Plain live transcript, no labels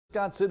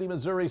Scott City,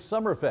 Missouri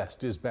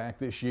Summerfest is back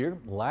this year.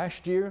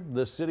 Last year,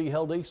 the city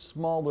held a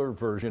smaller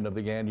version of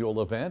the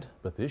annual event,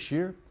 but this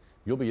year,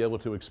 you'll be able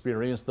to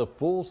experience the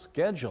full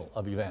schedule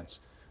of events.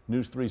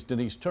 News 3's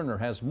Denise Turner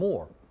has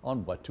more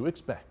on what to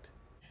expect.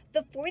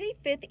 The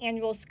 45th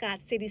annual Scott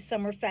City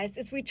Summerfest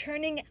is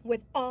returning with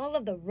all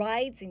of the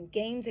rides and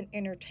games and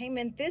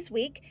entertainment this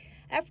week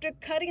after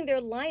cutting their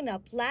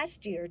lineup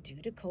last year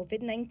due to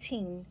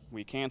COVID-19.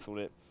 We canceled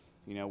it,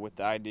 with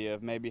the idea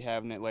of maybe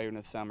having it later in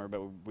the summer,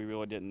 but we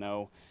really didn't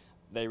know.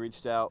 They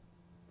reached out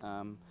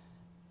and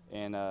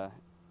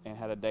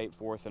had a date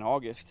for us in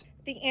August.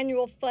 The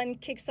annual fun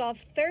kicks off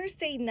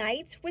Thursday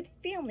night with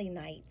family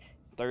night.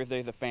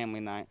 Thursday's a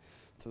family night,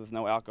 so there's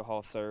no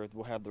alcohol served.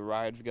 We'll have the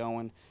rides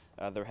going.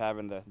 They're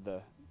having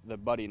the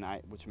buddy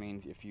night, which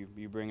means if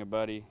you bring a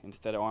buddy,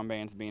 instead of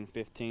armbands being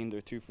 15, they're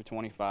 2 for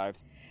 $25.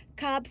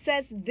 Cobb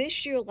says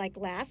this year, like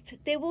last,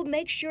 they will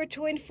make sure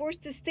to enforce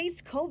the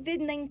state's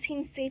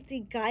COVID-19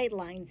 safety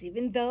guidelines,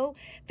 even though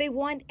they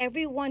want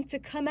everyone to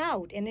come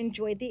out and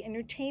enjoy the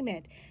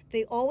entertainment.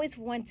 They always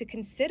want to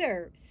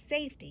consider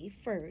safety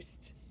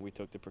first. We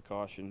took the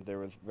precautions. There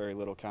was very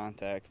little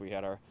contact. We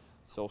had our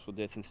social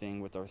distancing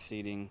with our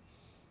seating.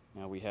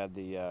 We had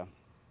the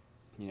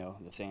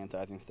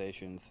sanitizing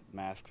stations.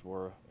 Masks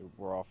were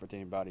offered to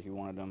anybody who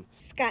wanted them.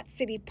 Scott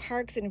City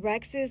Parks and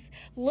Recs is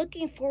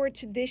looking forward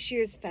to this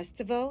year's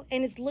festival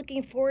and is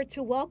looking forward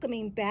to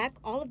welcoming back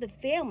all of the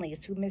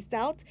families who missed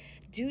out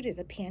due to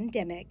the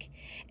pandemic.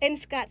 In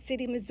Scott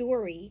City,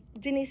 Missouri,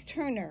 Denise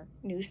Turner,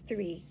 News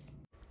 3.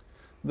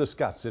 The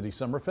Scott City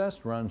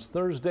Summerfest runs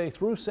Thursday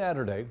through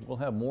Saturday. We'll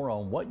have more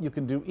on what you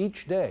can do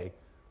each day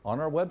on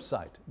our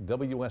website,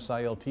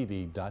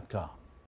 WSILTV.com.